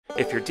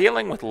If you're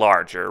dealing with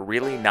larger,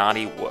 really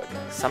knotty wood,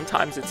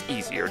 sometimes it's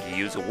easier to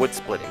use a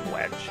wood-splitting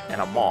wedge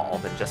and a maul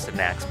than just an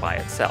axe by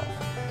itself.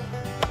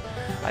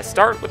 I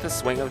start with a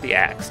swing of the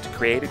axe to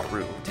create a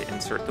groove to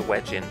insert the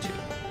wedge into.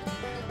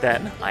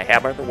 Then I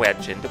hammer the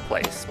wedge into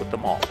place with the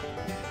maul.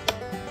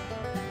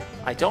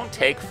 I don't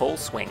take full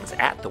swings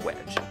at the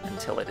wedge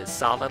until it is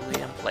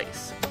solidly in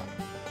place.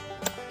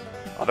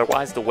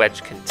 Otherwise the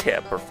wedge can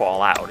tip or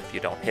fall out if you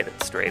don't hit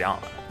it straight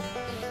on.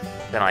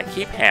 Then I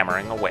keep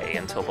hammering away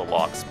until the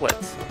log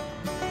splits.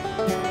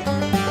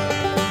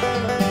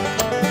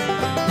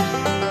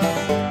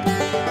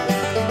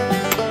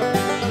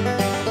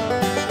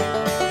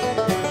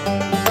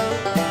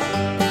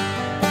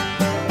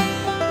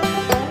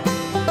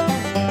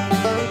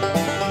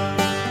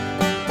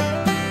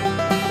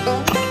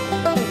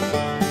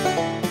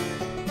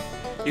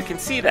 You can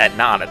see that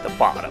knot at the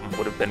bottom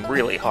would have been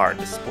really hard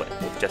to split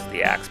with just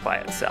the axe by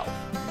itself.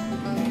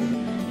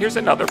 Here's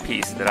another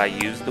piece that I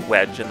used the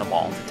wedge and the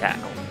maul to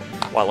tackle.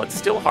 While it's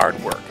still hard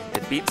work,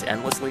 it beats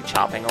endlessly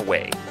chopping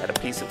away at a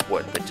piece of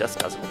wood that just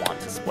doesn't want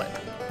to split.